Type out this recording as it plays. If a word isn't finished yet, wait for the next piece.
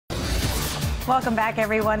Welcome back,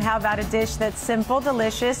 everyone. How about a dish that's simple,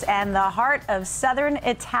 delicious, and the heart of Southern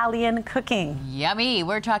Italian cooking? Yummy.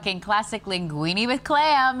 We're talking classic linguine with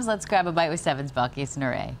clams. Let's grab a bite with 7's Belkys and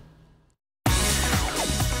Ray.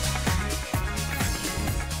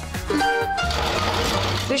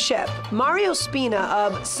 The chef, Mario Spina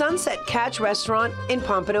of Sunset Catch Restaurant in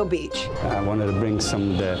Pompano Beach. I wanted to bring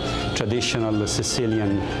some of the traditional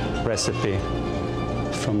Sicilian recipe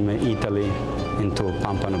from Italy into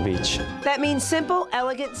Pompano Beach. That means simple,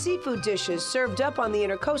 elegant seafood dishes served up on the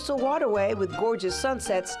Intercoastal Waterway with gorgeous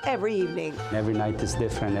sunsets every evening. Every night is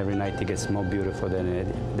different. Every night it gets more beautiful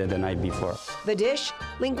than the night before. The dish,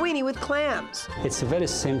 linguine with clams. It's very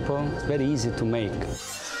simple, very easy to make.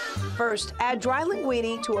 First, add dry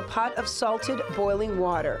linguine to a pot of salted boiling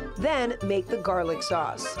water. Then make the garlic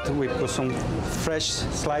sauce. We put some fresh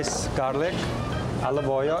sliced garlic, olive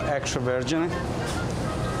oil, extra virgin,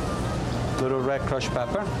 little red crushed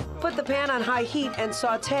pepper. Put the pan on high heat and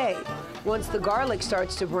sauté. Once the garlic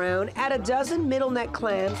starts to brown, add a dozen middleneck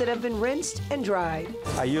clams that have been rinsed and dried.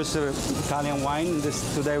 I use Italian wine.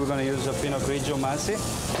 Today we're going to use a Pinot Grigio Massi.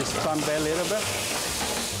 Just flambe a little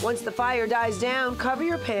bit. Once the fire dies down, cover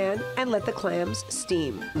your pan and let the clams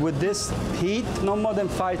steam. With this heat, no more than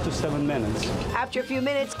 5 to 7 minutes. After a few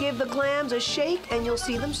minutes, give the clams a shake and you'll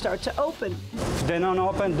see them start to open. If they don't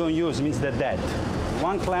open, don't use. It means they're dead.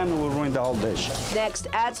 One clam will ruin the whole dish. Next,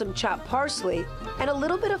 add some chopped parsley and a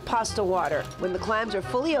little bit of pasta water. When the clams are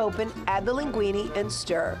fully open, add the linguine and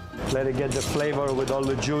stir. Let it get the flavor with all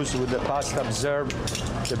the juice, with the pasta absorb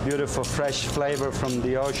the beautiful fresh flavor from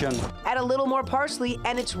the ocean. Add a little more parsley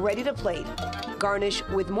and it's ready to plate. Garnish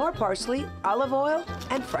with more parsley, olive oil,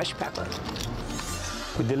 and fresh pepper.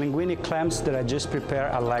 With the linguine clams that I just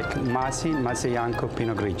prepared, I like Massi, Bianco,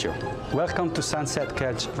 Pinot Grigio. Welcome to Sunset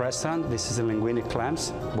Catch Restaurant. This is the linguine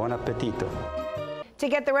clams. Buon appetito. To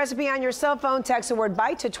get the recipe on your cell phone, text the word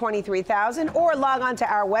BITE to 23,000 or log on to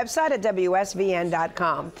our website at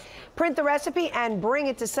WSVN.com. Print the recipe and bring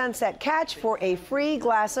it to Sunset Catch for a free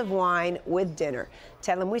glass of wine with dinner.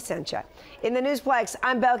 Tell them we sent you. In the Newsplex,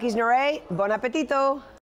 I'm Belkys and Ray. Buon appetito.